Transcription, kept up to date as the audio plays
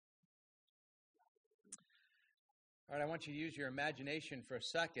All right, I want you to use your imagination for a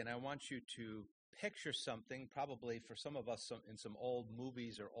second. I want you to picture something, probably for some of us in some old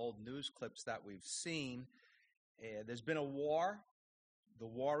movies or old news clips that we've seen. There's been a war. The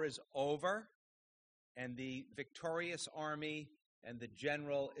war is over, and the victorious army and the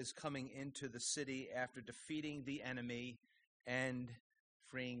general is coming into the city after defeating the enemy and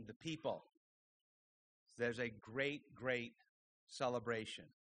freeing the people. There's a great, great celebration.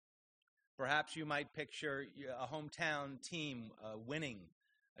 Perhaps you might picture a hometown team winning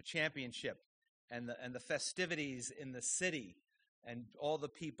a championship and the festivities in the city and all the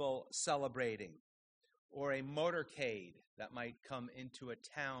people celebrating. Or a motorcade that might come into a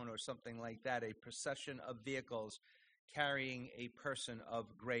town or something like that, a procession of vehicles carrying a person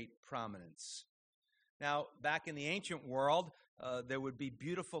of great prominence. Now, back in the ancient world, there would be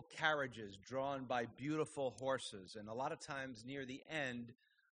beautiful carriages drawn by beautiful horses, and a lot of times near the end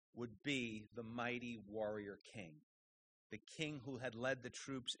would be the mighty warrior king, the king who had led the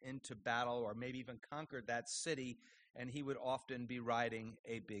troops into battle or maybe even conquered that city, and he would often be riding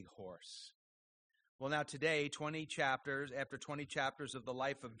a big horse. Well, now today, after 20 chapters of the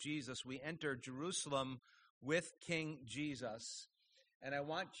life of Jesus, we enter Jerusalem with King Jesus, and I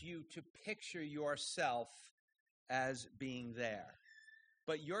want you to picture yourself as being there.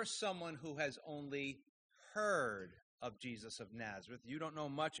 But you're someone who has only heard of Jesus of Nazareth. You don't know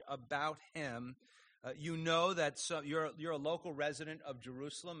much about him. You know that you're a local resident of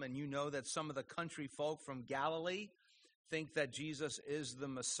Jerusalem, and you know that some of the country folk from Galilee think that Jesus is the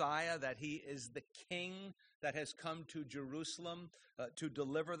Messiah, that he is the king that has come to Jerusalem to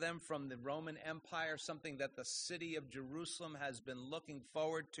deliver them from the Roman Empire, something that the city of Jerusalem has been looking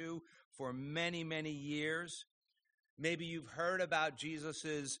forward to for many, many years. Maybe you've heard about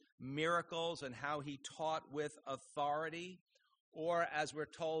Jesus' miracles and how he taught with authority. Or as we're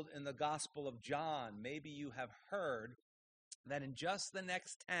told in the Gospel of John, maybe you have heard that in just the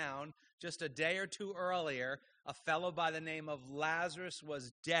next town, just a day or two earlier, a fellow by the name of Lazarus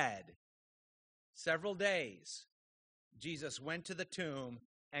was dead. Several days, Jesus went to the tomb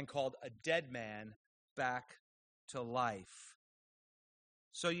and called a dead man back to life.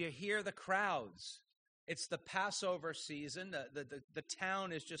 So you hear the crowds. It's the Passover season. The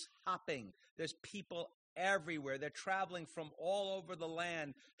town is just hopping. There's people everywhere. They're traveling from all over the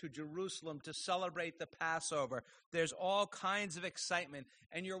land to Jerusalem to celebrate the Passover. There's all kinds of excitement.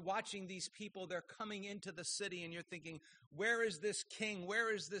 And you're watching these people. They're coming into the city, and you're thinking, where is this king?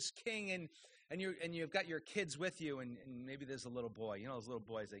 Where is this king? And you've got your kids with you, and maybe there's a little boy. You know those little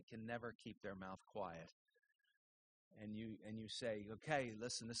boys, they can never keep their mouth quiet. And you say, okay,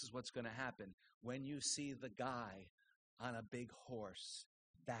 listen, this is what's going to happen. When you see the guy on a big horse,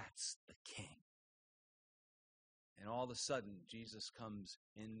 that's the king. And all of a sudden, Jesus comes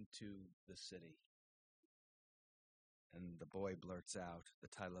into the city. And the boy blurts out the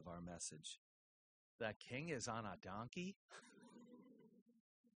title of our message. The king is on a donkey?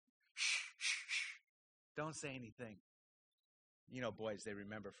 Shh, shh, shh. Don't say anything. You know, boys, they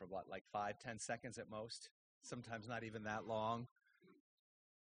remember for what, like 5-10 seconds at most? Sometimes not even that long.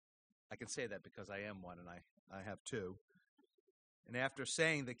 I can say that because I am one, and I have two. And after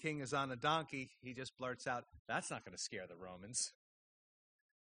saying the king is on a donkey, he just blurts out, that's not going to scare the Romans.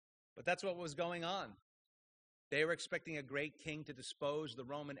 But that's what was going on. They were expecting a great king to dispose the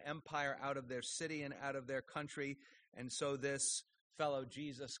Roman Empire out of their city and out of their country. And so this fellow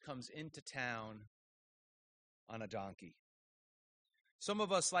Jesus comes into town on a donkey. Some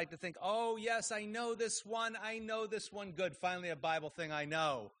of us like to think, oh, yes, I know this one. Good, finally a Bible thing I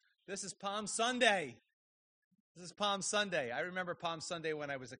know. This is Palm Sunday. This is Palm Sunday. I remember Palm Sunday when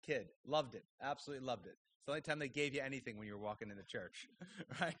I was a kid. Loved it. Absolutely loved it. It's the only time they gave you anything when you were walking into church,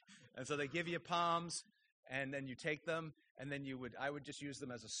 right? And so they give you palms, and then you take them, and then I would just use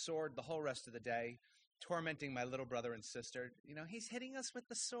them as a sword the whole rest of the day, tormenting my little brother and sister. You know, he's hitting us with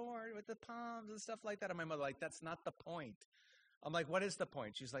the sword, with the palms and stuff like that. And my mother, like, that's not the point. I'm like, what is the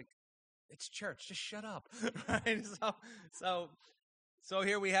point? She's like, it's church. Just shut up. Right? So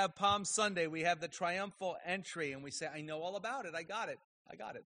here we have Palm Sunday. We have the triumphal entry, and we say, I know all about it. I got it.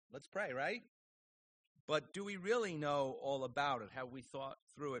 Let's pray, right? But do we really know all about it? Have we thought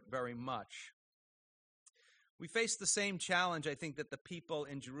through it very much? We face the same challenge, I think, that the people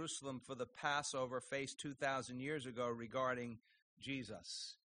in Jerusalem for the Passover faced 2,000 years ago regarding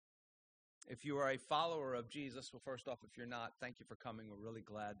Jesus. If you are a follower of Jesus, well, first off, if you're not, thank you for coming. We're really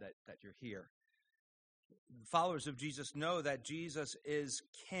glad that you're here. Followers of Jesus know that Jesus is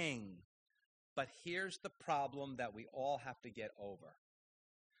king. But here's the problem that we all have to get over.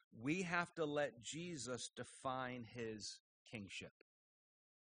 We have to let Jesus define his kingship.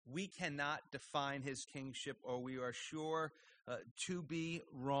 we cannot define his kingship, or we are sure to be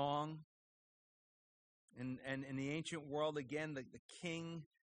wrong. And in the ancient world, again, the king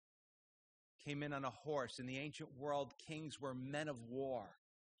came in on a horse. In the ancient world, kings were men of war.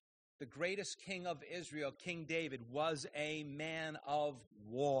 The greatest king of Israel, King David, was a man of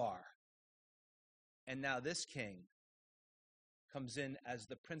war. And now this king comes in as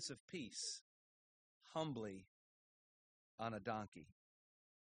the Prince of Peace, humbly on a donkey.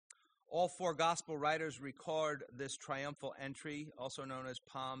 All four gospel writers record this triumphal entry, also known as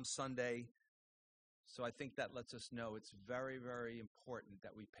Palm Sunday. So I think that lets us know it's very, very important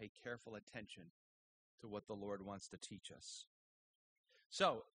that we pay careful attention to what the Lord wants to teach us.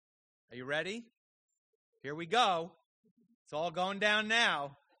 So, are you ready? Here we go. It's all going down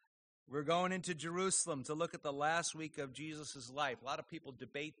now. We're going into Jerusalem to look at the last week of Jesus' life. A lot of people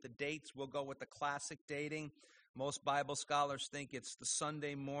debate the dates. We'll go with the classic dating. Most Bible scholars think it's the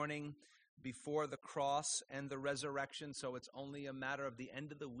Sunday morning before the cross and the resurrection, so it's only a matter of the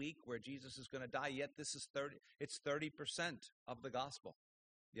end of the week where Jesus is going to die. Yet this is 30% of the gospel.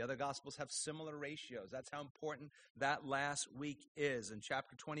 The other gospels have similar ratios. That's how important that last week is. And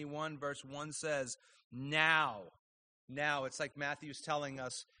chapter 21, verse 1 says, Now, it's like Matthew's telling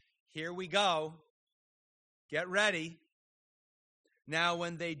us, here we go. Get ready. Now,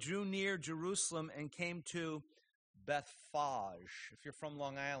 when they drew near Jerusalem and came to Bethphage. If you're from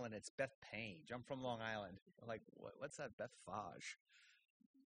Long Island, it's Bethpage. I'm from Long Island. I'm like, what's that, Bethphage?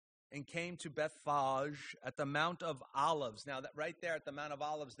 And came to Bethphage at the Mount of Olives. Now, that right there at the Mount of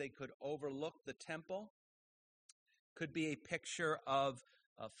Olives, they could overlook the temple. Could be a picture of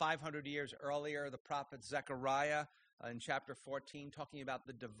 500 years earlier, the prophet Zechariah in chapter 14, talking about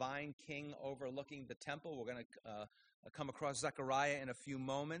the divine king overlooking the temple. We're going to come across Zechariah in a few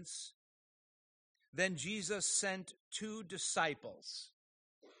moments. Then Jesus sent 2 disciples.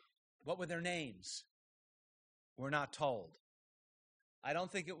 What were their names? We're not told. I don't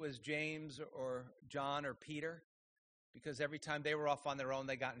think it was James or John or Peter, because every time they were off on their own,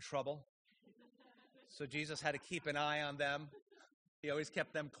 they got in trouble. So Jesus had to keep an eye on them. He always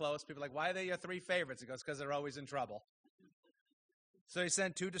kept them close. People are like, why are they your 3 favorites? He goes, because they're always in trouble. So he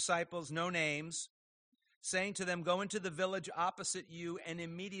sent 2 disciples, no names, saying to them, go into the village opposite you, and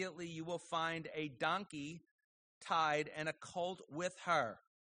immediately you will find a donkey tied and a colt with her.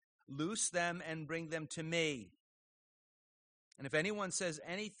 Loose them and bring them to me. And if anyone says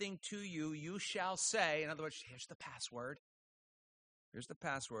anything to you, you shall say, in other words, here's the password. Here's the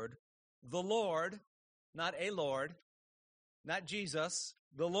password. The Lord, not a Lord, not Jesus,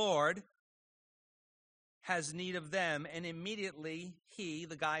 the Lord has need of them, and immediately he,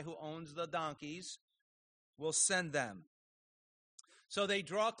 the guy who owns the donkeys, will send them. So they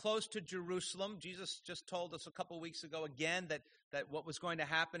draw close to Jerusalem. Jesus just told us a couple weeks ago again that what was going to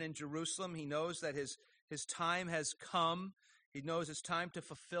happen in Jerusalem. He knows that his time has come. He knows it's time to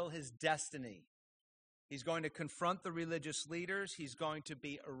fulfill his destiny. He's going to confront the religious leaders. He's going to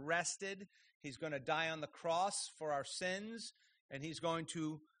be arrested. He's going to die on the cross for our sins, and he's going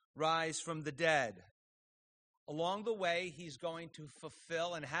to rise from the dead. Along the way, he's going to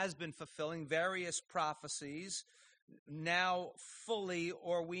fulfill and has been fulfilling various prophecies, now fully,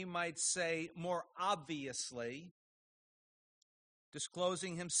 or we might say more obviously,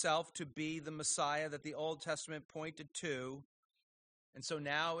 disclosing himself to be the Messiah that the Old Testament pointed to. And so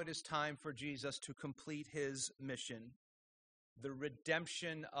now it is time for Jesus to complete his mission, the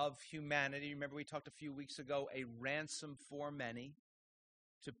redemption of humanity. Remember, we talked a few weeks ago, a ransom for many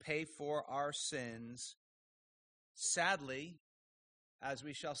to pay for our sins. Sadly, as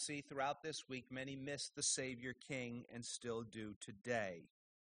we shall see throughout this week, many miss the Savior King and still do today.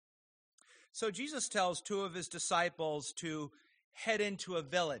 So Jesus tells 2 of his disciples to head into a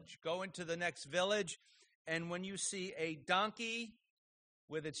village. Go into the next village, and when you see a donkey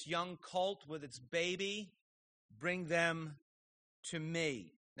with its young colt, with its baby, bring them to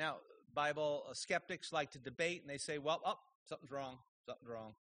me. Now, Bible skeptics like to debate, and they say, well, something's wrong.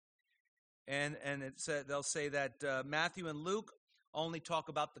 And they'll say that Matthew and Luke only talk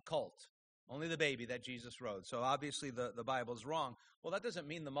about the colt, only the baby that Jesus rode. So obviously the Bible's wrong. Well, that doesn't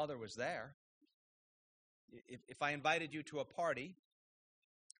mean the mother was there. If I invited you to a party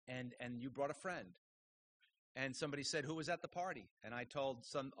and you brought a friend, and somebody said, who was at the party? And I told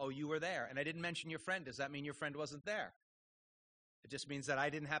you were there. And I didn't mention your friend. Does that mean your friend wasn't there? It just means that I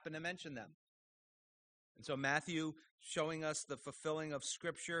didn't happen to mention them. And so Matthew, showing us the fulfilling of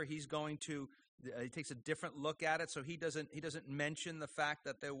Scripture, he takes a different look at it. So he doesn't mention the fact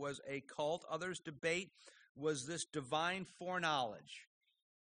that there was a cult. Others debate, was this divine foreknowledge?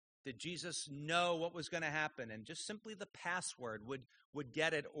 Did Jesus know what was going to happen and just simply the password would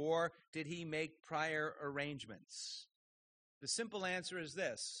get it, or did he make prior arrangements? The simple answer is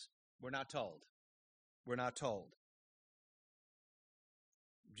this: we're not told. We're not told.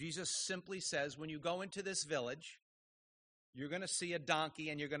 Jesus simply says, when you go into this village, you're going to see a donkey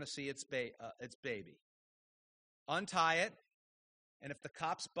and you're going to see its baby. Untie it, and if the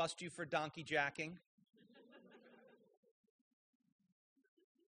cops bust you for donkey jacking,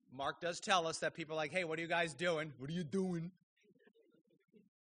 Mark does tell us that people are like, hey, what are you guys doing? What are you doing?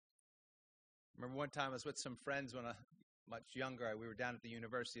 Remember one time I was with some friends when I was much younger. We were down at the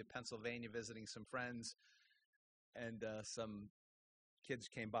University of Pennsylvania visiting some friends, and some kids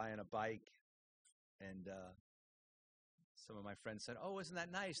came by on a bike, and some of my friends said, oh, isn't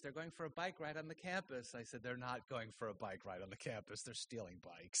that nice? They're going for a bike ride on the campus. I said, they're not going for a bike ride on the campus. They're stealing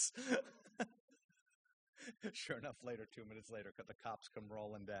bikes. Sure enough, 2 minutes later, the cops come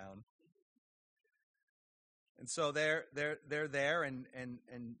rolling down. And so they're there, and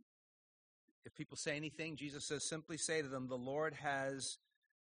if people say anything, Jesus says, simply say to them, the Lord has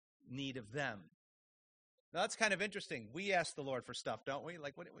need of them. Now, that's kind of interesting. We ask the Lord for stuff, don't we?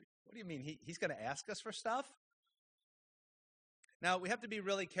 Like, what do you mean? He's going to ask us for stuff? Now, we have to be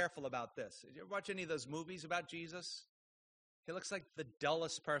really careful about this. Did you ever watch any of those movies about Jesus? He looks like the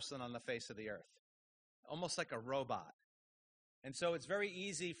dullest person on the face of the earth, almost like a robot. And so it's very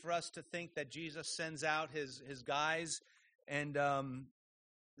easy for us to think that Jesus sends out his guys, and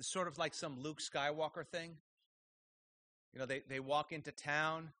it's sort of like some Luke Skywalker thing. You know, they walk into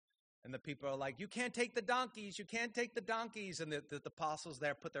town, and the people are like, you can't take the donkeys, you can't take the donkeys. And the apostles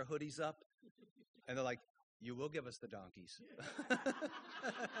there put their hoodies up, and they're like, you will give us the donkeys.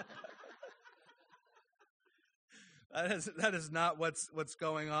 That is not what's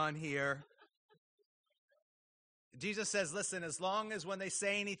going on here. Jesus says, listen, as long as when they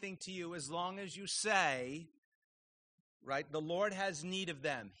say anything to you, as long as you say, right, the Lord has need of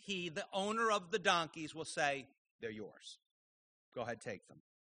them, he, the owner of the donkeys, will say, they're yours. Go ahead, take them.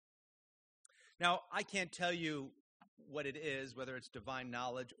 Now, I can't tell you what it is, whether it's divine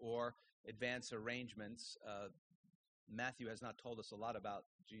knowledge or advanced arrangements. Matthew has not told us a lot about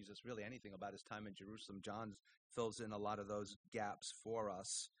Jesus, really anything about his time in Jerusalem. John fills in a lot of those gaps for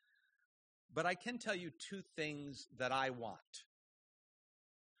us. But I can tell you two things that I want.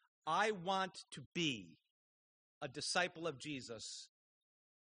 I want to be a disciple of Jesus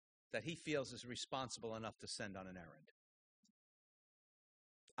that he feels is responsible enough to send on an errand.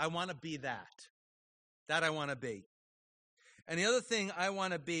 I want to be that. That I want to be. And the other thing I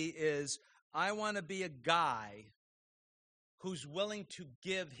want to be is I want to be a guy who's willing to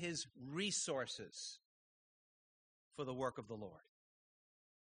give his resources for the work of the Lord.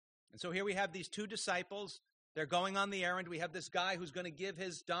 And so here we have these two disciples. They're going on the errand. We have this guy who's going to give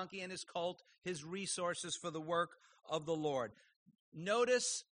his donkey and his colt his resources for the work of the Lord.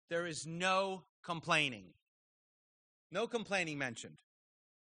 Notice there is no complaining. No complaining mentioned.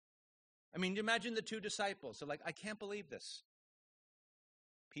 I mean, imagine the two disciples. They're like, I can't believe this.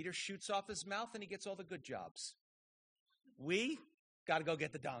 Peter shoots off his mouth and he gets all the good jobs. We got to go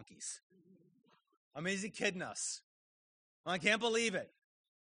get the donkeys. I mean, is he kidding us? I can't believe it.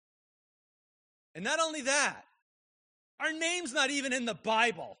 And not only that, our name's not even in the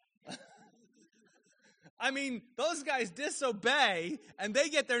Bible. I mean, those guys disobey and they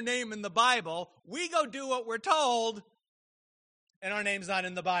get their name in the Bible. We go do what we're told and our name's not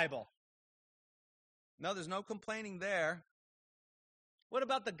in the Bible. No, there's no complaining there. What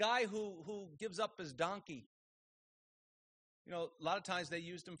about the guy who gives up his donkey? You know, a lot of times they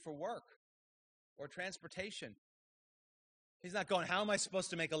used him for work or transportation. He's not going, how am I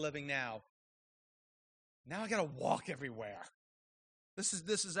supposed to make a living now? Now I got to walk everywhere. This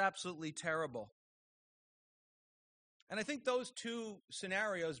is absolutely terrible. And I think those two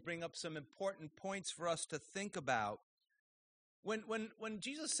scenarios bring up some important points for us to think about. When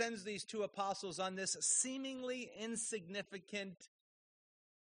Jesus sends these two apostles on this seemingly insignificant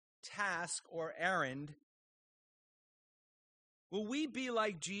task or errand, will we be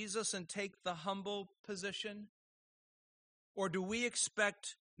like Jesus and take the humble position? Or do we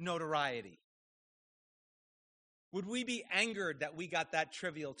expect notoriety? Would we be angered that we got that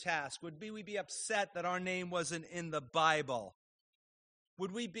trivial task? Would we be upset that our name wasn't in the Bible?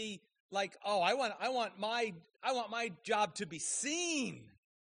 Would we be like, oh, I want my job to be seen.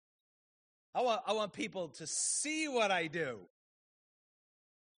 I want people to see what I do.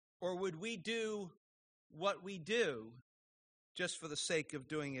 Or would we do what we do just for the sake of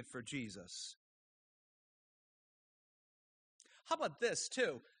doing it for Jesus? How about this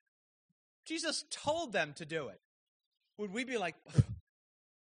too? Jesus told them to do it. Would we be like,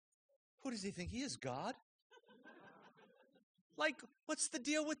 Who does he think he is, God? Like, what's the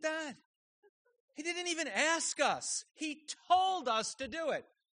deal with that? He didn't even ask us. He told us to do it.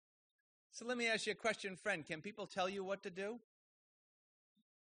 So let me ask you a question, friend. Can people tell you what to do?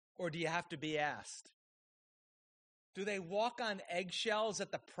 Or do you have to be asked? Do they walk on eggshells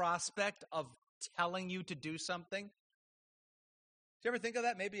at the prospect of telling you to do something? Do you ever think of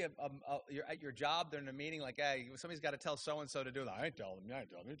that? Maybe you're at your job, they're in a meeting, like, hey, somebody's got to tell so-and-so to do that. I ain't telling them.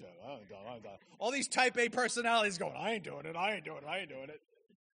 All these type A personalities going, I ain't doing it.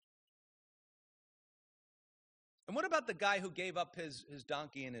 And what about the guy who gave up his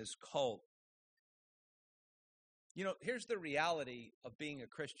donkey and his colt? You know, here's the reality of being a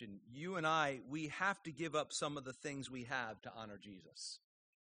Christian. You and I, we have to give up some of the things we have to honor Jesus.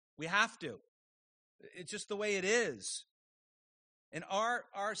 We have to. It's just the way it is. And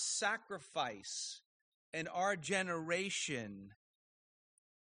our sacrifice and our generation,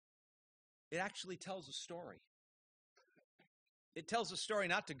 it actually tells a story. It tells a story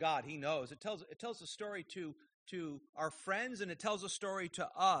not to God, he knows. It tells a story to our friends, and it tells a story to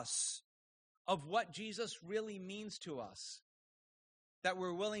us of what Jesus really means to us. That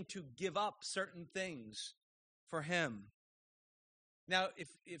we're willing to give up certain things for him. Now,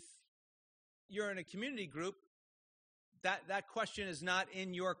 if you're in a community group, that question is not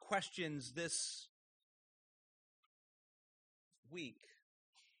in your questions this week.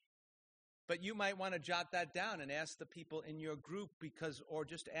 But you might want to jot that down and ask the people in your group, or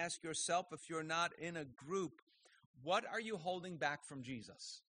just ask yourself, if you're not in a group, what are you holding back from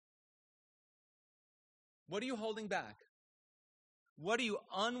Jesus? What are you holding back? What are you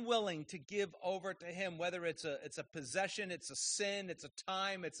unwilling to give over to him? Whether it's a possession, it's a sin, it's a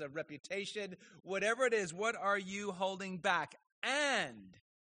time, it's a reputation, whatever it is, what are you holding back? And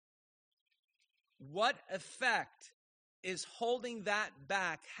what effect is holding that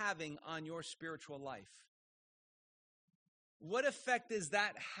back having on your spiritual life? What effect is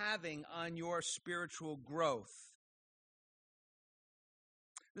that having on your spiritual growth?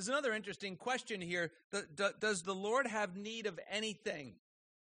 There's another interesting question here. Does the Lord have need of anything?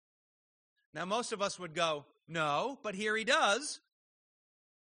 Now, most of us would go, no, but here he does.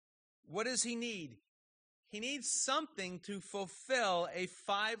 What does he need? He needs something to fulfill a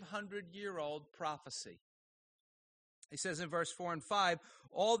 500-year-old prophecy. He says in verse 4 and 5,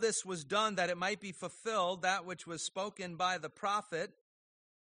 all this was done that it might be fulfilled, that which was spoken by the prophet,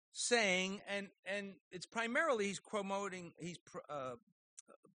 saying, and it's primarily he's quoting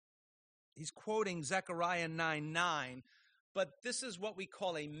Zechariah 9:9, but this is what we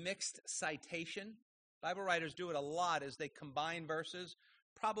call a mixed citation. Bible writers do it a lot as they combine verses,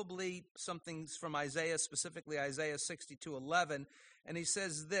 probably something from Isaiah, specifically Isaiah 62:11, and he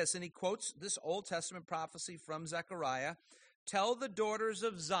says this, and he quotes this Old Testament prophecy from Zechariah, tell the daughters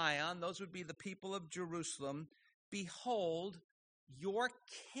of Zion, those would be the people of Jerusalem, behold, your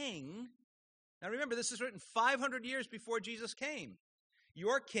king. Now remember, this is written 500 years before Jesus came.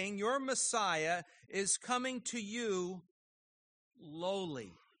 Your king, your Messiah, is coming to you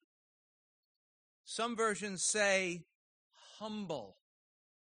lowly. Some versions say humble.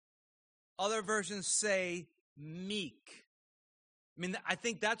 Other versions say meek. I mean, I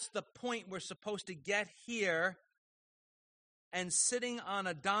think that's the point we're supposed to get here. And sitting on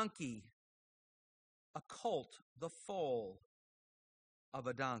a donkey, a colt, the foal of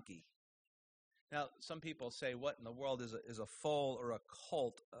a donkey. Now, some people say, what in the world is a foal or a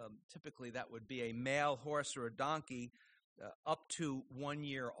colt? Typically, that would be a male horse or a donkey up to 1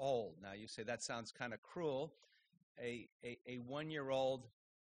 year old. Now, you say that sounds kind of cruel. A 1-year-old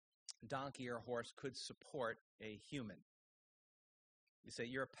donkey or horse could support a human. You say,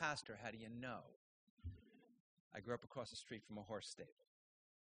 you're a pastor, how do you know? I grew up across the street from a horse stable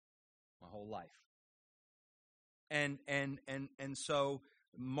my whole life. And so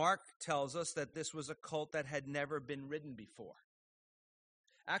Mark tells us that this was a colt that had never been ridden before.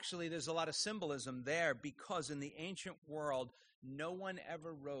 Actually, there's a lot of symbolism there because in the ancient world, no one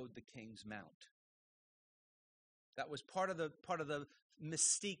ever rode the king's mount. That was part of the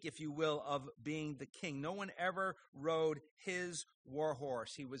mystique, if you will, of being the king. No one ever rode his war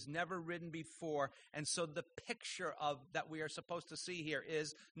horse. He was never ridden before. And so the picture of that we are supposed to see here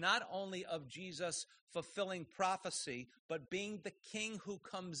is not only of Jesus fulfilling prophecy, but being the king who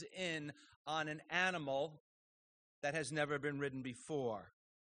comes in on an animal that has never been ridden before.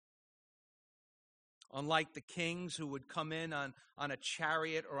 Unlike the kings who would come in on a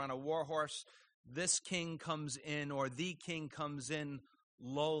chariot or on a war horse, this king comes in, or the king comes in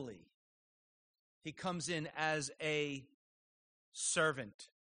lowly. He comes in as a servant.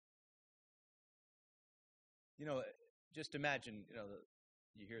 You know, just imagine,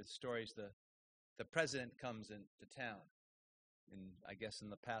 You hear the stories, the president comes into town. And I guess in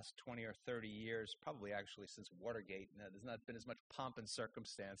the past 20 or 30 years, probably actually since Watergate, there's not been as much pomp and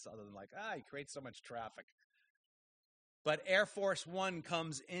circumstance other than he creates so much traffic. But Air Force One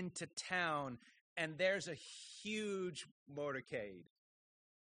comes into town, and there's a huge motorcade.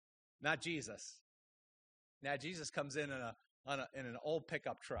 Not Jesus. Now Jesus comes in an old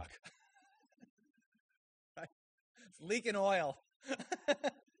pickup truck. Right? It's leaking oil.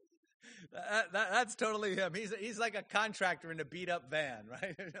 That's totally him. He's like a contractor in a beat-up van,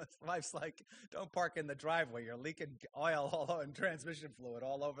 right? His wife's like, don't park in the driveway. You're leaking oil and transmission fluid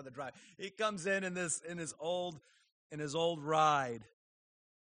all over the drive. He comes in his old ride.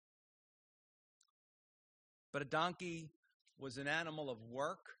 But a donkey was an animal of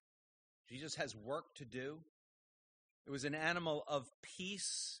work. Jesus has work to do. It was an animal of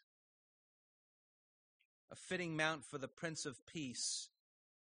peace, a fitting mount for the Prince of Peace,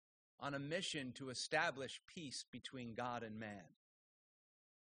 on a mission to establish peace between God and man.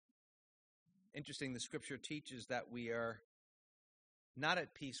 Interesting, the scripture teaches that we are not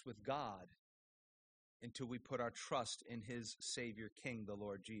at peace with God until we put our trust in his Savior King, the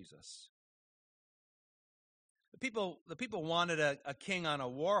Lord Jesus. The people wanted a king on a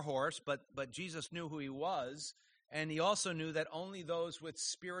war horse, but Jesus knew who he was, and he also knew that only those with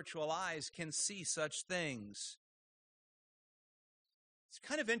spiritual eyes can see such things. It's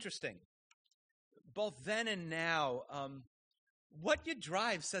kind of interesting. Both then and now, what you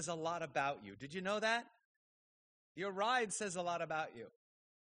drive says a lot about you. Did you know that? Your ride says a lot about you.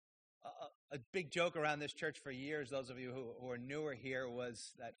 A big joke around this church for years, those of you who are newer here,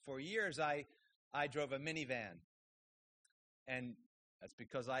 was that for years I drove a minivan. And that's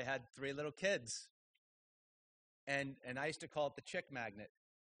because I had 3 little kids. And I used to call it the chick magnet.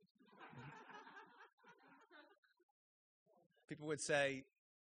 People would say,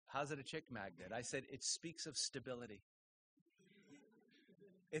 how's it a chick magnet? I said, it speaks of stability.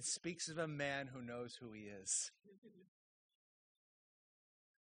 It speaks of a man who knows who he is.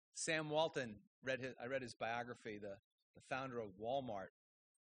 Sam Walton, I read his biography, the founder of Walmart.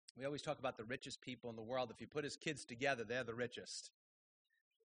 We always talk about the richest people in the world. If you put his kids together, they're the richest.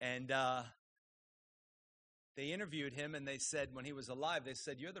 And they interviewed him, and they said, when he was alive, they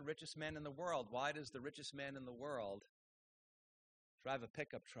said, you're the richest man in the world. Why does the richest man in the world drive a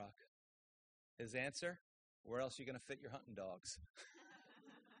pickup truck? His answer, where else are you going to fit your hunting dogs?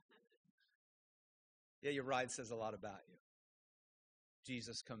 Yeah, your ride says a lot about you.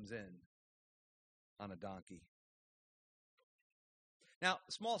 Jesus comes in on a donkey. Now,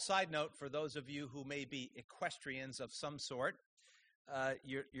 small side note for those of you who may be equestrians of some sort,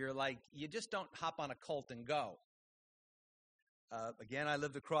 you're like, you just don't hop on a colt and go. Again, I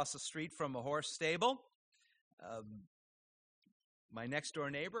lived across the street from a horse stable. My next door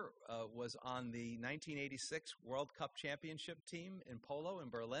neighbor was on the 1986 World Cup Championship team in polo in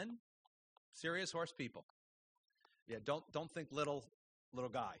Berlin. Serious horse people. Yeah, don't think little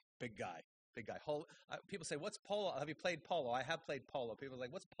guy, big guy. Big guy. People say, what's polo? Have you played polo? I have played polo. People are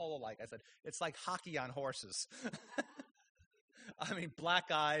like, what's polo like? I said, it's like hockey on horses. I mean,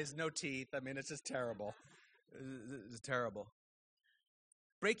 black eyes, no teeth. I mean, it's just terrible. It's terrible.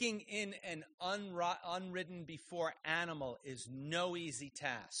 Breaking in an unridden before animal is no easy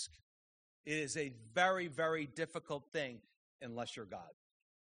task. It is a very, very difficult thing unless you're God.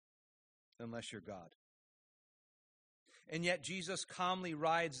 Unless you're God. And yet Jesus calmly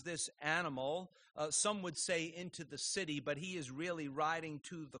rides this animal, some would say into the city, but he is really riding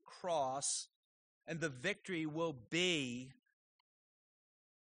to the cross, and the victory will be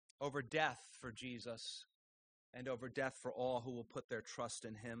over death for Jesus and over death for all who will put their trust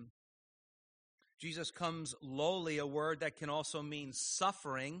in him. Jesus comes lowly, a word that can also mean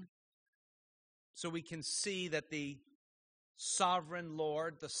suffering, so we can see that the sovereign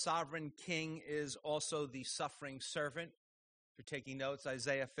Lord, the sovereign King, is also the suffering servant. If you're taking notes,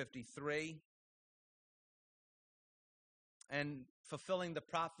 Isaiah 53. And fulfilling the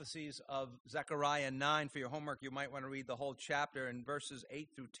prophecies of Zechariah 9. For your homework, you might want to read the whole chapter. In verses 8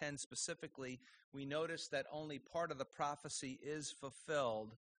 through 10 specifically, we notice that only part of the prophecy is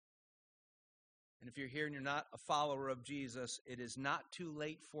fulfilled. And if you're here and you're not a follower of Jesus, it is not too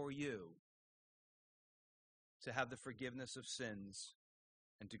late for you to have the forgiveness of sins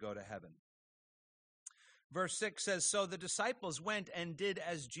and to go to heaven. Verse 6 says, so the disciples went and did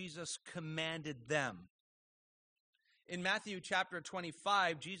as Jesus commanded them. In Matthew chapter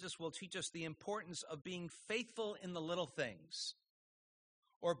 25, Jesus will teach us the importance of being faithful in the little things,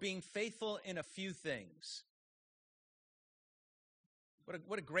 or being faithful in a few things.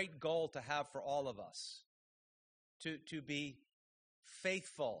 What a great goal to have for all of us, to be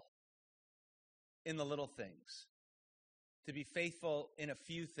faithful in the little things, to be faithful in a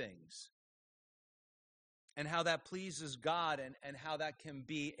few things, and how that pleases God and how that can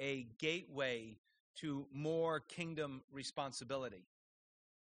be a gateway to more kingdom responsibility.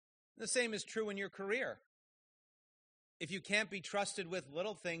 The same is true in your career. If you can't be trusted with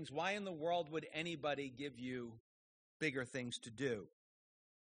little things, why in the world would anybody give you bigger things to do?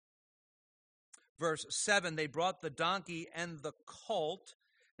 Verse 7, they brought the donkey and the colt.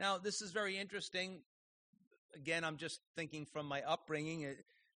 Now, this is very interesting. Again, I'm just thinking from my upbringing. It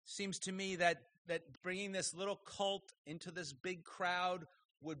seems to me that bringing this little colt into this big crowd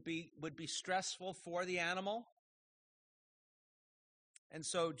would be stressful for the animal. And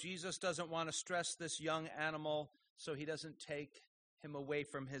so Jesus doesn't want to stress this young animal, so he doesn't take him away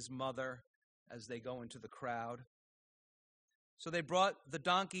from his mother as they go into the crowd. So they brought the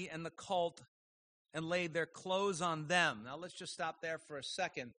donkey and the colt and laid their clothes on them. Now let's just stop there for a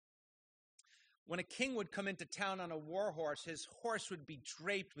second. When a king would come into town on a war horse, his horse would be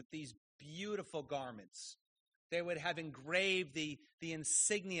draped with these beautiful garments. They would have engraved the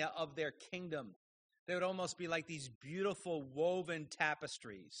insignia of their kingdom. They would almost be like these beautiful woven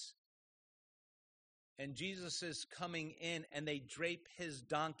tapestries. And Jesus is coming in, and they drape his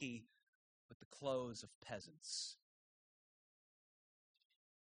donkey with the clothes of peasants.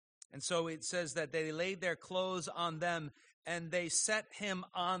 And so it says that they laid their clothes on them, and they set him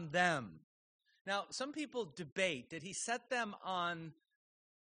on them. Now, some people debate, did they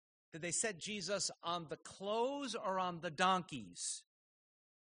set Jesus on the clothes or on the donkeys?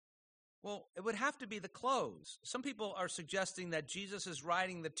 Well, it would have to be the clothes. Some people are suggesting that Jesus is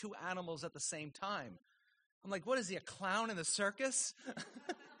riding the two animals at the same time. I'm like, what is he, a clown in the circus?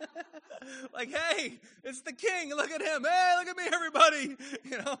 Like, hey, it's the king. Look at him. Hey, look at me, everybody.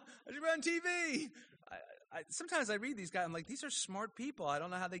 I should be on TV. Sometimes I read these guys. I'm like, these are smart people. I don't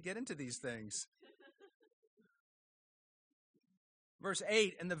know how they get into these things. Verse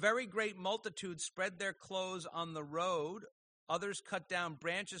 8, and the very great multitude spread their clothes on the road. Others cut down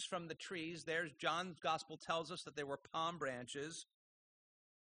branches from the trees. There's John's gospel tells us that they were palm branches,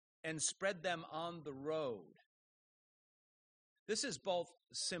 and spread them on the road. This is both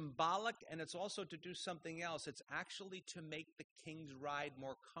symbolic and it's also to do something else. It's actually to make the king's ride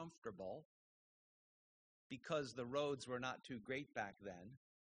more comfortable because the roads were not too great back then.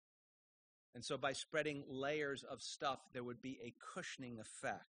 And so by spreading layers of stuff, there would be a cushioning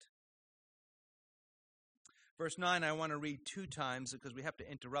effect. Verse 9, I want to read 2 times because we have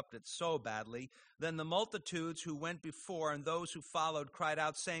to interrupt it so badly. Then the multitudes who went before and those who followed cried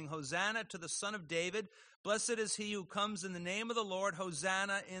out, saying, Hosanna to the Son of David. Blessed is he who comes in the name of the Lord.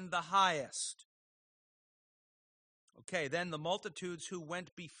 Hosanna in the highest. Okay, then the multitudes who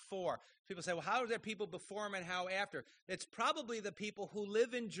went before. People say, well, how are there people before him and how after? It's probably the people who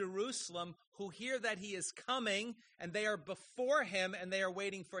live in Jerusalem who hear that he is coming, and they are before him, and they are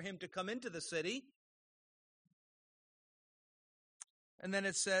waiting for him to come into the city. And then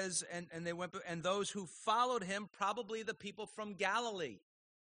it says, and they went, and those who followed him, probably the people from Galilee.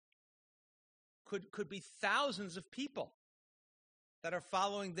 Could be thousands of people that are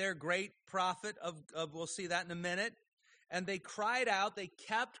following their great prophet of we'll see that in a minute. And they cried out, they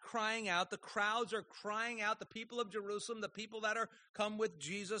kept crying out. The crowds are crying out, the people of Jerusalem, the people that are come with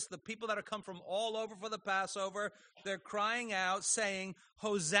Jesus, the people that are come from all over for the Passover, they're crying out saying,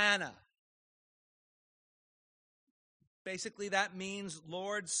 Hosanna. Basically, that means,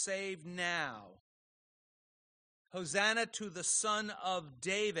 Lord, save now. Hosanna to the Son of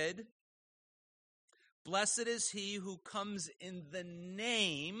David. Blessed is he who comes in the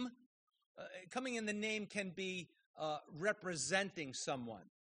name. Coming in the name can be representing someone.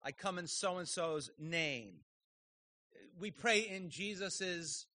 I come in so-and-so's name. We pray in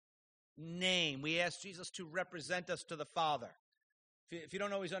Jesus' name. We ask Jesus to represent us to the Father. If you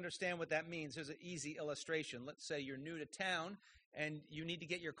don't always understand what that means, there's an easy illustration. Let's say you're new to town and you need to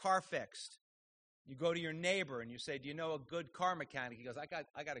get your car fixed. You go to your neighbor and you say, do you know a good car mechanic? He goes, I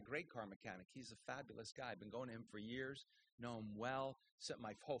got a great car mechanic. He's a fabulous guy. I've been going to him for years, know him well. So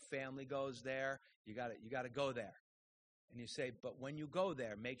my whole family goes there. You got to go there. And you say, but when you go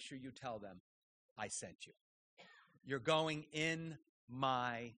there, make sure you tell them, I sent you. You're going in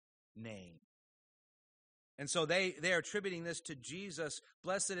my name. And so they are attributing this to Jesus.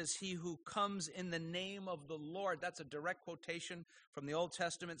 Blessed is he who comes in the name of the Lord. That's a direct quotation from the Old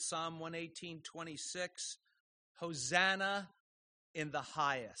Testament, Psalm 118:26. Hosanna in the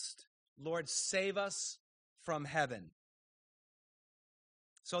highest. Lord, save us from heaven.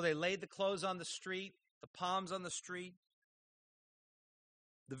 So they laid the clothes on the street, the palms on the street.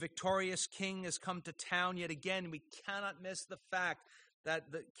 The victorious king has come to town yet again. We cannot miss the fact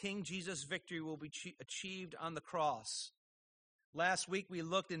that the King Jesus' victory will be achieved on the cross. Last week we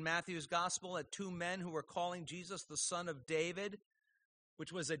looked in Matthew's gospel at two men who were calling Jesus the Son of David,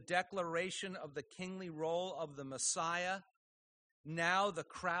 which was a declaration of the kingly role of the Messiah. Now the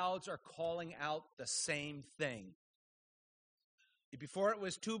crowds are calling out the same thing. Before it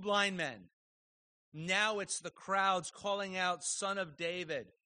was two blind men. Now it's the crowds calling out Son of David.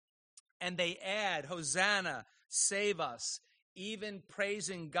 And they add, Hosanna, save us, even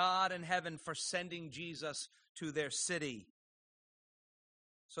praising God in heaven for sending Jesus to their city.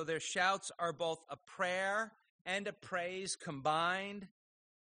 So their shouts are both a prayer and a praise combined.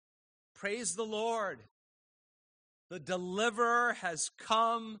 Praise the Lord. The deliverer has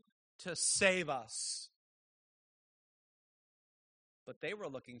come to save us. But they were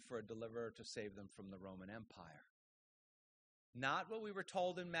looking for a deliverer to save them from the Roman Empire. Not what we were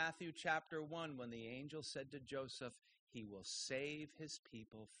told in Matthew chapter 1 when the angel said to Joseph, he will save his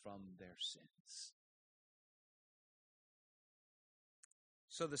people from their sins.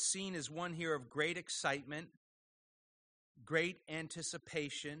 So the scene is one here of great excitement, great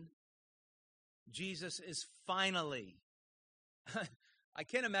anticipation. Jesus is finally, I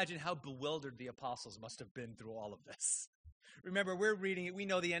can't imagine how bewildered the apostles must have been through all of this. Remember, we're reading it. We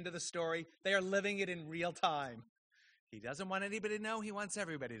know the end of the story. They are living it in real time. He doesn't want anybody to know. He wants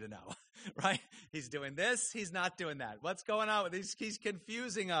everybody to know, right? He's doing this. He's not doing that. What's going on with these? He's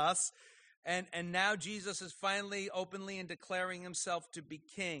confusing us. And now Jesus is finally openly and declaring himself to be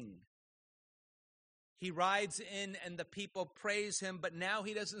king. He rides in and the people praise him, but now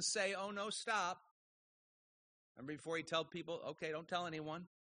he doesn't say, oh, no, stop. Remember before he told people, okay, don't tell anyone.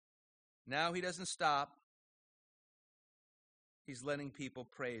 Now he doesn't stop. He's letting people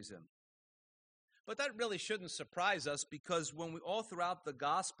praise him. But that really shouldn't surprise us because when we all throughout the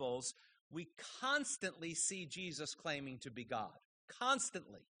Gospels, we constantly see Jesus claiming to be God.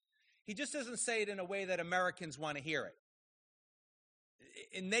 Constantly. He just doesn't say it in a way that Americans want to hear it.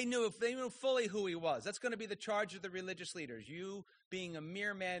 And they knew fully who he was. That's going to be the charge of the religious leaders. You, being a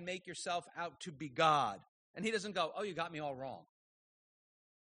mere man, make yourself out to be God. And he doesn't go, oh, you got me all wrong.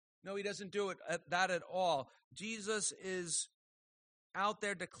 No, he doesn't do that at all. Jesus is out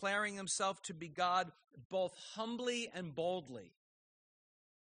there declaring himself to be God both humbly and boldly.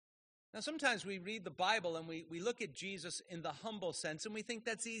 Now, sometimes we read the Bible and we look at Jesus in the humble sense and we think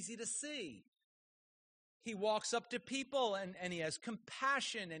that's easy to see. He walks up to people and he has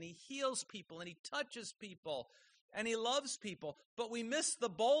compassion and he heals people and he touches people and he loves people. But we miss the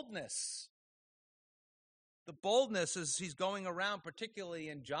boldness. The boldness as he's going around, particularly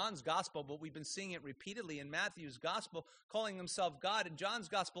in John's gospel, but we've been seeing it repeatedly in Matthew's gospel, calling himself God. In John's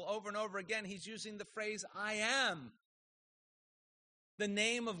gospel, over and over again, he's using the phrase, I am. The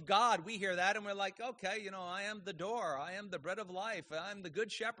name of God. We hear that and we're like, okay, I am the door. I am the bread of life. I'm the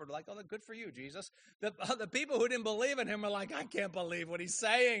good shepherd. Like, oh, good for you, Jesus. The people who didn't believe in him are like, I can't believe what he's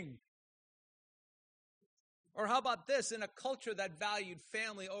saying. Or how about this? In a culture that valued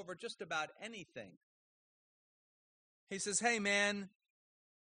family over just about anything. He says, hey, man,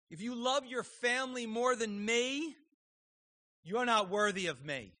 if you love your family more than me, you're not worthy of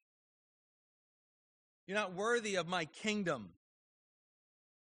me. You're not worthy of my kingdom.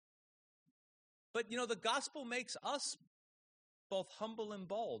 But, the gospel makes us both humble and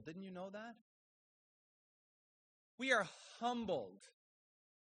bold. Didn't you know that? We are humbled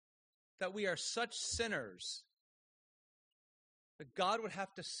that we are such sinners that God would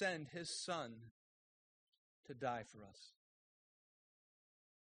have to send his son to die for us.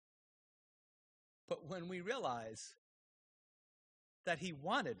 But when we realize that he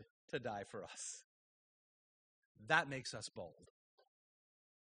wanted to die for us, that makes us bold.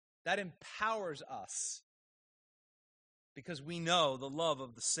 That empowers us because we know the love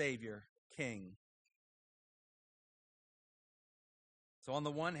of the Savior King. So on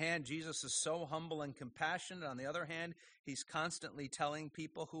the one hand, Jesus is so humble and compassionate. On the other hand, he's constantly telling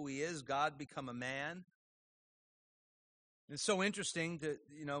people who he is, God become a man. It's so interesting that,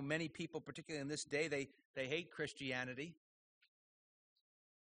 many people, particularly in this day, they hate Christianity.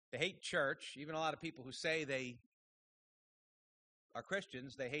 They hate church. Even a lot of people who say they are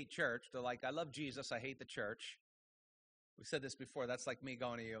Christians, they hate church. They're like, I love Jesus, I hate the church. We said this before. That's like me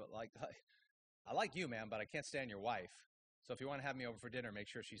going to you, like, I like you, man, but I can't stand your wife. So if you want to have me over for dinner, make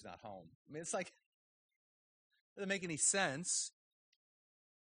sure she's not home. I mean, it's like, it doesn't make any sense.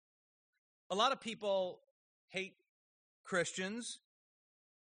 A lot of people hate Christians,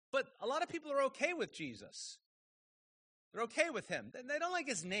 but a lot of people are okay with Jesus. They're okay with him. They don't like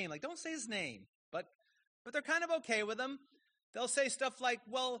his name. Like, don't say his name, but they're kind of okay with him. They'll say stuff like,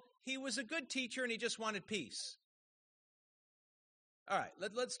 well, he was a good teacher and he just wanted peace. All right,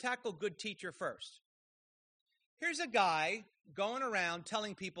 let's tackle good teacher first. Here's a guy going around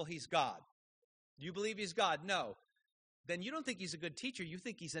telling people he's God. You believe he's God? No. Then you don't think he's a good teacher. You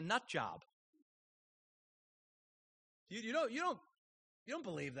think he's a nut job. You don't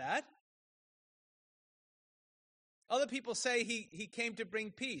believe that. Other people say he came to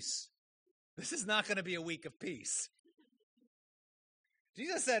bring peace. This is not going to be a week of peace.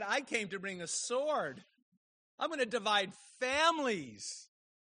 Jesus said, I came to bring a sword. I'm going to divide families.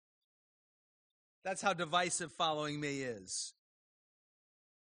 That's how divisive following me is.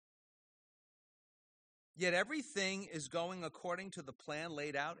 Yet everything is going according to the plan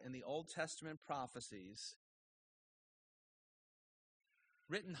laid out in the Old Testament prophecies,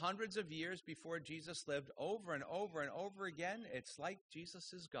 written hundreds of years before Jesus lived, over and over and over again. It's like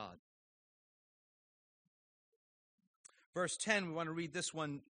Jesus is God. Verse 10, we want to read this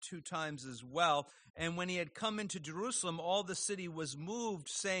one 2 times as well. And when he had come into Jerusalem, all the city was moved,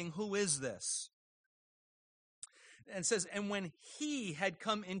 saying, who is this? And it says, and when he had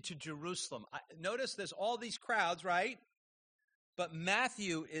come into Jerusalem. Notice there's all these crowds, right? But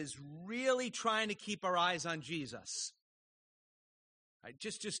Matthew is really trying to keep our eyes on Jesus. Right?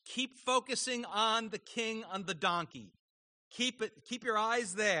 Just keep focusing on the king on the donkey. Keep your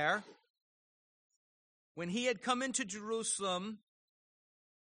eyes there. When he had come into Jerusalem,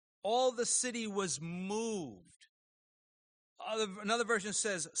 all the city was moved. Another version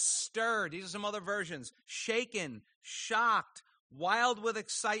says stirred. These are some other versions. Shaken, shocked, wild with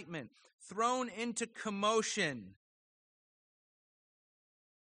excitement, thrown into commotion,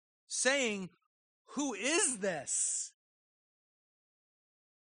 saying, who is this?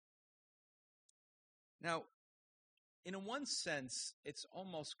 Now, in one sense, it's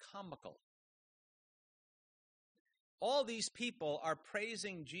almost comical. All these people are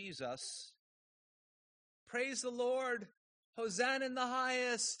praising Jesus. Praise the Lord. Hosanna in the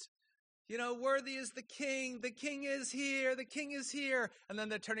highest. Worthy is the King. The King is here. The King is here. And then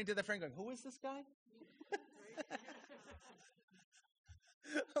they're turning to their friend going, who is this guy?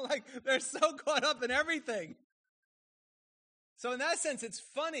 Like, they're so caught up in everything. So in that sense, it's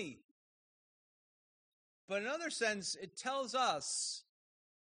funny. But in another sense, it tells us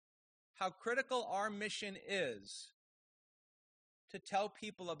how critical our mission is to tell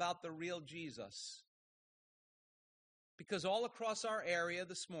people about the real Jesus. Because all across our area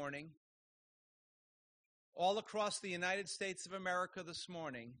this morning, all across the United States of America this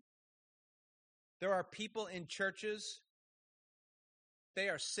morning, there are people in churches. They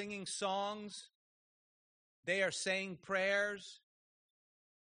are singing songs. They are saying prayers.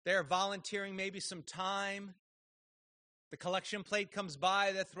 They are volunteering maybe some time. The collection plate comes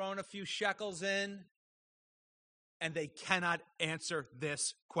by. They're throwing a few shekels in. And they cannot answer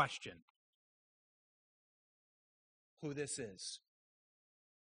this question. Who this is.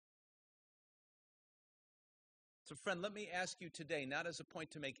 So friend, let me ask you today, not as a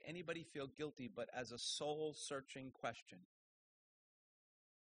point to make anybody feel guilty, but as a soul-searching question.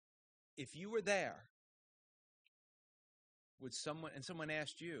 If you were there, someone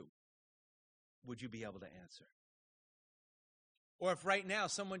asked you, would you be able to answer? Or if right now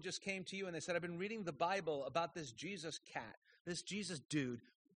someone just came to you and they said, I've been reading the Bible about this Jesus cat, this Jesus dude,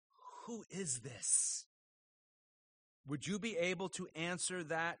 who is this? Would you be able to answer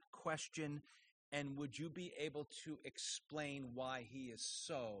that question, and would you be able to explain why he is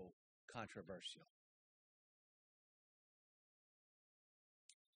so controversial?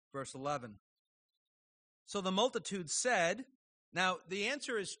 Verse 11. So the multitude said, now the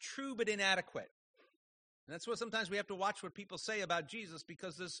answer is true but inadequate. And that's what sometimes we have to watch what people say about Jesus,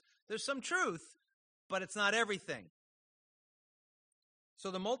 because there's some truth, but it's not everything. So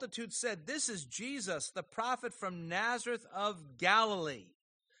the multitude said, this is Jesus, the prophet from Nazareth of Galilee.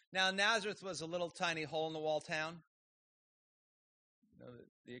 Now, Nazareth was a little tiny hole-in-the-wall town.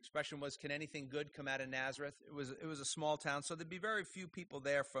 The expression was, can anything good come out of Nazareth? It was a small town, so there'd be very few people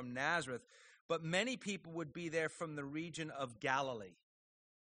there from Nazareth, but many people would be there from the region of Galilee.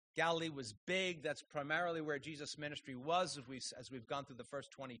 Galilee was big. That's primarily where Jesus' ministry was as we've gone through the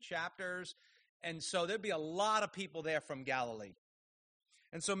first 20 chapters. And so there'd be a lot of people there from Galilee.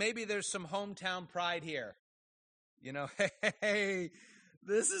 And so maybe there's some hometown pride here. Hey,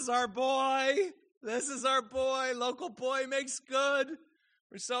 this is our boy. This is our boy. Local boy makes good.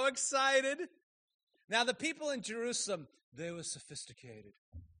 We're so excited. Now, the people in Jerusalem, they were sophisticated.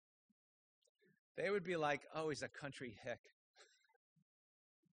 They would be like, oh, he's a country hick.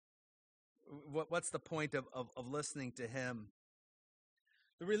 What's the point of listening to him?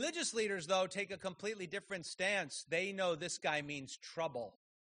 The religious leaders, though, take a completely different stance. They know this guy means trouble.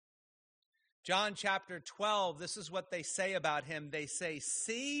 John chapter 12, this is what they say about him. They say,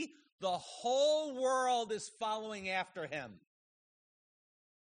 see, the whole world is following after him.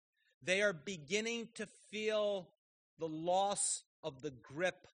 They are beginning to feel the loss of the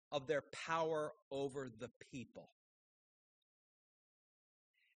grip of their power over the people.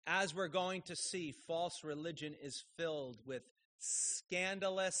 As we're going to see, false religion is filled with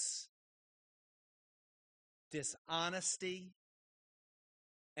scandalous dishonesty.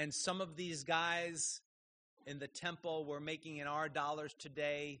 And some of these guys in the temple were making in our dollars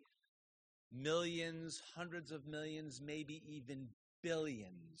today millions, hundreds of millions, maybe even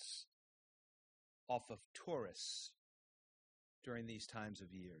billions off of tourists during these times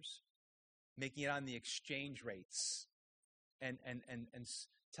of years, making it on the exchange rates and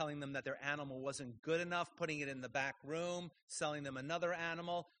telling them that their animal wasn't good enough, putting it in the back room, selling them another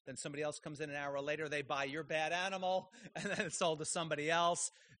animal. Then somebody else comes in an hour later, they buy your bad animal, and then it's sold to somebody else.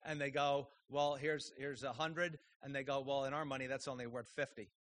 And they go, well, here's 100. And they go, well, in our money, that's only worth 50.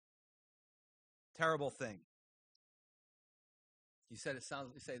 Terrible thing. You say that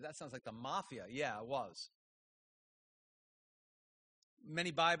sounds like the mafia. Yeah, it was.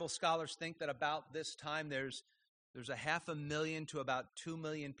 Many Bible scholars think that about this time there's 500,000 to about 2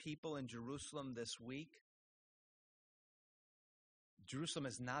 million people in Jerusalem this week. Jerusalem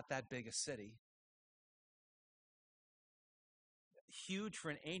is not that big a city. Huge for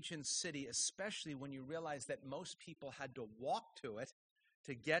an ancient city, especially when you realize that most people had to walk to it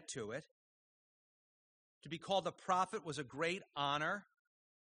to get to it. To be called a prophet was a great honor.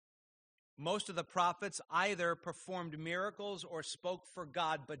 Most of the prophets either performed miracles or spoke for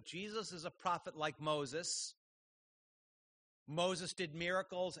God, but Jesus is a prophet like Moses. Moses did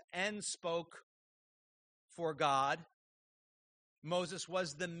miracles and spoke for God. Moses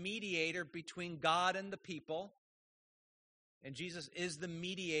was the mediator between God and the people. And Jesus is the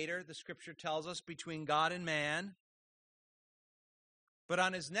mediator, the scripture tells us, between God and man. But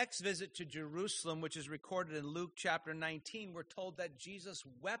on his next visit to Jerusalem, which is recorded in Luke chapter 19, we're told that Jesus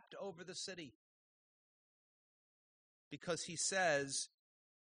wept over the city because he says,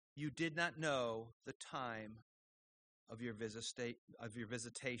 you did not know the time of your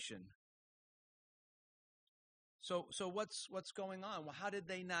visitation. So what's going on? Well, how did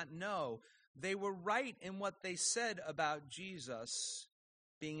they not know? They were right in what they said about Jesus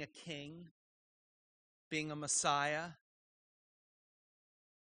being a king, being a Messiah.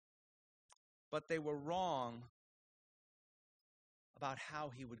 But they were wrong about how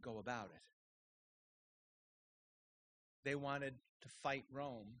he would go about it. They wanted to fight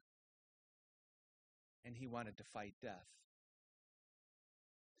Rome, and he wanted to fight death.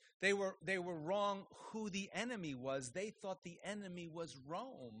 They were wrong who the enemy was. They thought the enemy was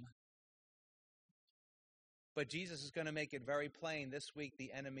Rome. But Jesus is going to make it very plain this week.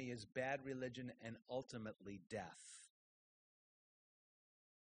 The enemy is bad religion and ultimately death.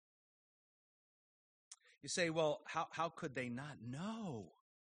 You say, well, how could they not know?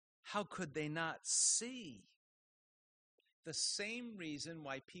 How could they not see? The same reason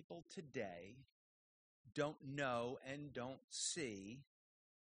why people today don't know and don't see,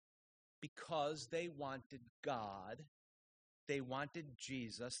 because they wanted God, they wanted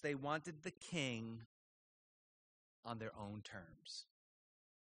Jesus, they wanted the King on their own terms.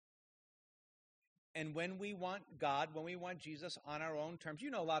 And when we want God, when we want Jesus on our own terms, you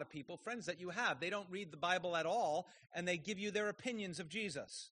know a lot of people, friends that you have, they don't read the Bible at all, and they give you their opinions of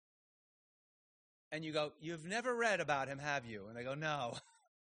Jesus. And you go, you've never read about him, have you? And they go, no.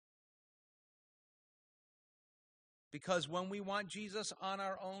 Because when we want Jesus on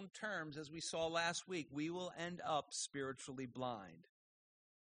our own terms, as we saw last week, we will end up spiritually blind.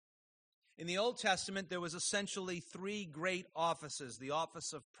 In the Old Testament, there was essentially three great offices: the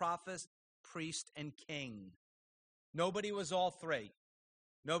office of prophet, priest, and king. Nobody was all three.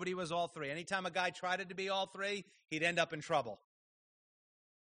 Nobody was all three. Anytime a guy tried to be all three, he'd end up in trouble.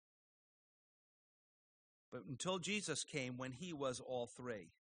 But until Jesus came, when he was all three.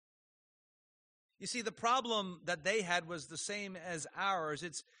 You see, the problem that they had was the same as ours.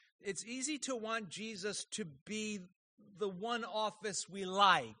 It's easy to want Jesus to be the one office we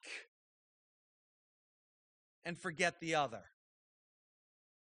like and forget the other.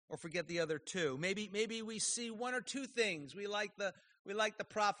 Or forget the other two. Maybe we see one or two things. We like the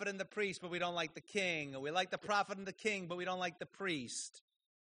prophet and the priest, but we don't like the king. Or we like the prophet and the king, but we don't like the priest.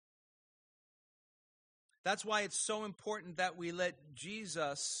 That's why it's so important that we let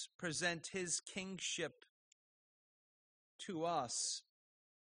Jesus present his kingship to us.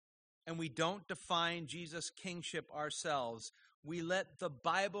 And we don't define Jesus' kingship ourselves. we let the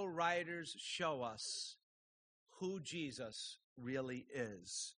Bible writers show us who Jesus really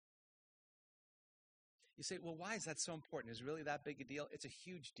is. You say, well, why is that so important? Is it really that big a deal? It's a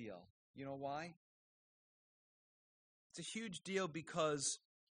huge deal. You know why? It's a huge deal because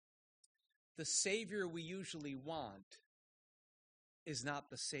the Savior we usually want is not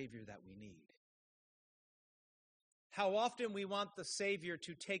the Savior that we need. How often we want the Savior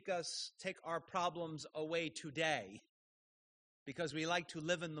to take our problems away today because we like to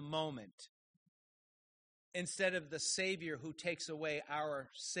live in the moment instead of the Savior who takes away our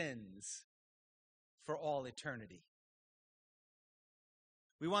sins for all eternity.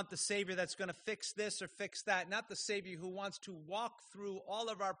 We want the Savior that's going to fix this or fix that, not the Savior who wants to walk through all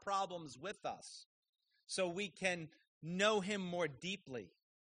of our problems with us so we can know Him more deeply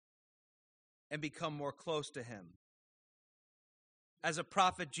and become more close to Him. As a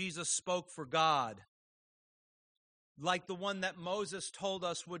prophet, Jesus spoke for God, like the one that Moses told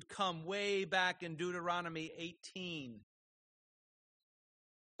us would come way back in Deuteronomy 18.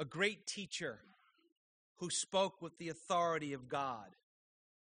 A great teacher who spoke with the authority of God.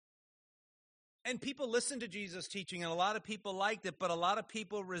 And people listened to Jesus' teaching, and a lot of people liked it, but a lot of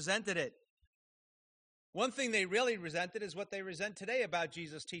people resented it. One thing they really resented is what they resent today about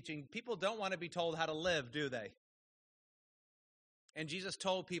Jesus' teaching. People don't want to be told how to live, do they? And Jesus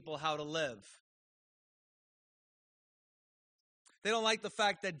told people how to live. They don't like the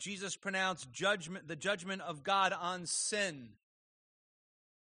fact that Jesus pronounced the judgment of God on sin,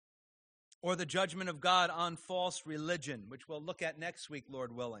 or the judgment of God on false religion, which we'll look at next week,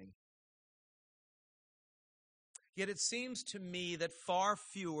 Lord willing. Yet it seems to me that far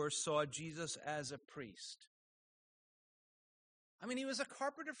fewer saw Jesus as a priest. I mean, he was a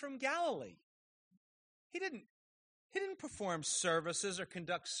carpenter from Galilee. He didn't perform services or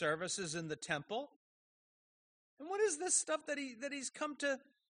conduct services in the temple. And what is this stuff that he's come to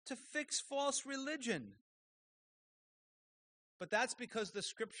fix false religion? But that's because the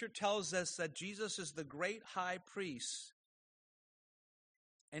Scripture tells us that Jesus is the great high priest.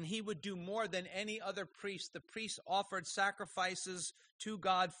 And he would do more than any other priest. The priest offered sacrifices to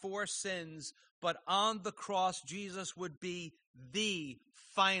God for sins, but on the cross, Jesus would be the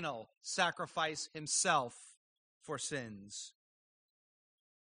final sacrifice himself for sins.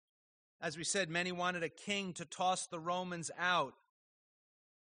 As we said, many wanted a king to toss the Romans out,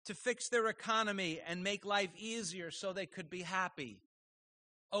 to fix their economy and make life easier so they could be happy.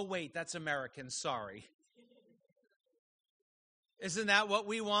 Oh, wait, that's American, sorry. Isn't that what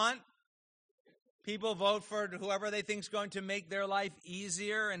we want? People vote for whoever they think is going to make their life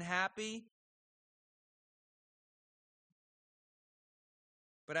easier and happy.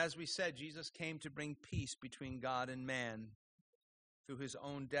 But as we said, Jesus came to bring peace between God and man through his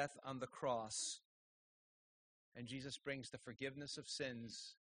own death on the cross. And Jesus brings the forgiveness of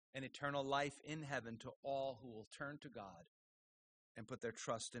sins and eternal life in heaven to all who will turn to God and put their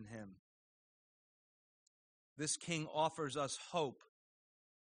trust in him. This King offers us hope.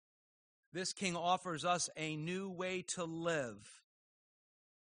 This King offers us a new way to live.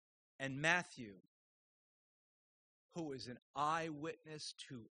 And Matthew, who is an eyewitness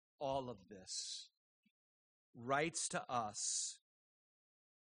to all of this, writes to us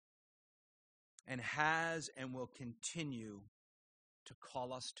and has and will continue to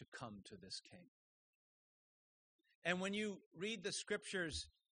call us to come to this King. And when you read the Scriptures,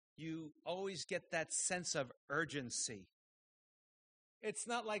 you always get that sense of urgency. It's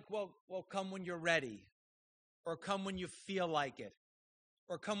not like, well, come when you're ready, or come when you feel like it,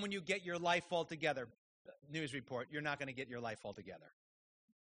 or come when you get your life all together. News report, you're not going to get your life all together.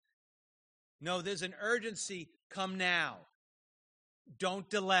 No, there's an urgency. Come now. Don't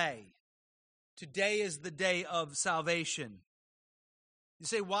delay. Today is the day of salvation. You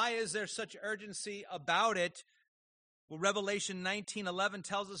say, why is there such urgency about it? Well, Revelation 19:11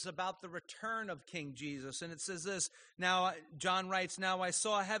 tells us about the return of King Jesus. And it says this, now, John writes, now I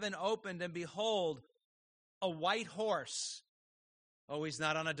saw heaven opened, and behold, a white horse. Oh, he's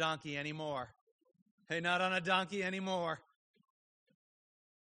not on a donkey anymore. Hey, not on a donkey anymore.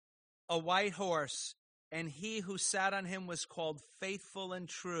 A white horse, and he who sat on him was called Faithful and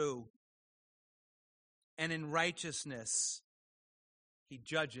True. And in righteousness, he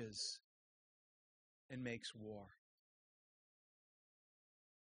judges and makes war.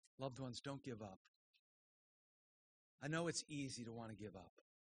 Loved ones, don't give up. I know it's easy to want to give up.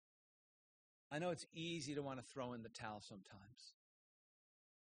 I know it's easy to want to throw in the towel sometimes.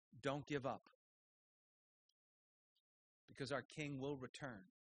 Don't give up. Because our King will return.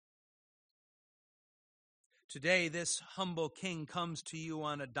 Today, this humble King comes to you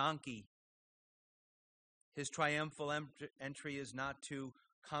on a donkey. His triumphal entry is not to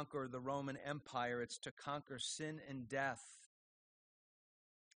conquer the Roman Empire, it's to conquer sin and death.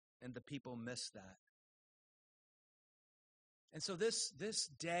 And the people miss that. And so this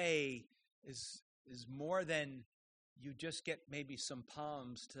day is more than you just get maybe some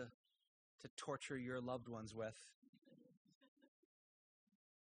palms to torture your loved ones with.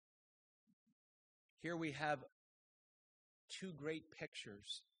 Here we have two great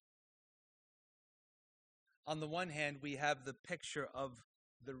pictures. On the one hand, we have the picture of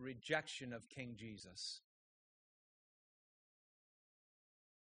the rejection of King Jesus.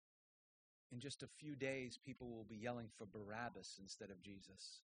 In just a few days, people will be yelling for Barabbas instead of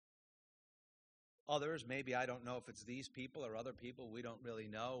Jesus. Others, maybe I don't know if it's these people or other people, we don't really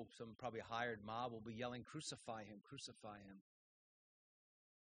know. Some probably hired mob will be yelling, crucify him, crucify him.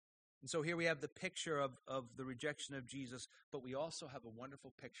 And so here we have the picture of the rejection of Jesus, but we also have a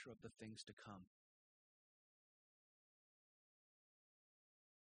wonderful picture of the things to come.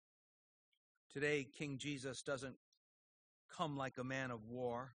 Today, King Jesus doesn't come like a man of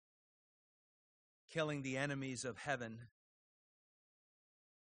war, killing the enemies of heaven.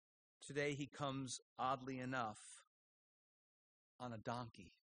 Today he comes, oddly enough, on a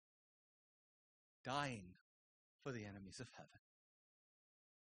donkey, dying for the enemies of heaven.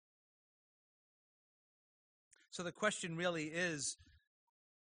 So the question really is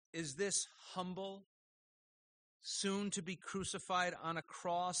this humble, soon to be crucified on a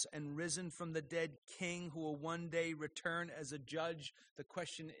cross and risen from the dead king who will one day return as a judge? The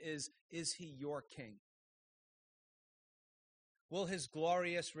question is he your king? Will his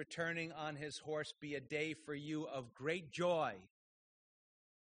glorious returning on his horse be a day for you of great joy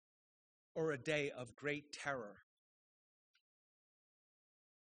or a day of great terror?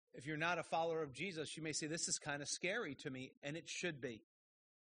 If you're not a follower of Jesus, you may say, this is kind of scary to me, and it should be.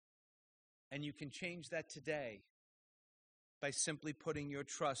 And you can change that today by simply putting your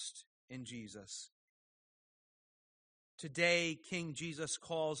trust in Jesus. Today, King Jesus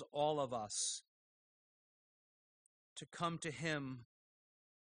calls all of us to come to him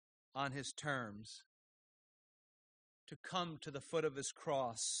on his terms, to come to the foot of his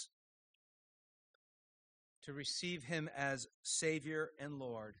cross, to receive him as Savior and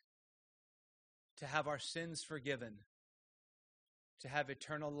Lord, to have our sins forgiven, to have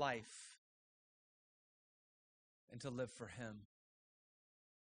eternal life, and to live for him.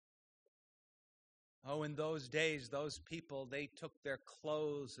 Oh, in those days, those people, they took their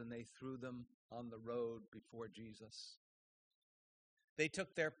clothes and they threw them on the road before Jesus. They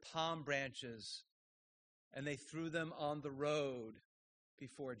took their palm branches and they threw them on the road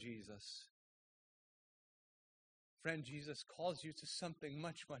before Jesus. Friend, Jesus calls you to something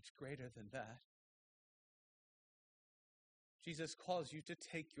much, much greater than that. Jesus calls you to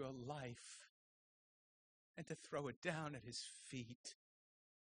take your life and to throw it down at his feet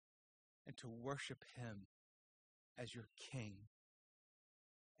and to worship him as your king,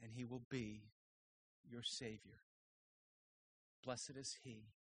 and he will be your Savior. Blessed is he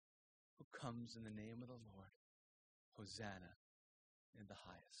who comes in the name of the Lord. Hosanna in the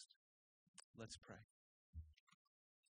highest. Let's pray.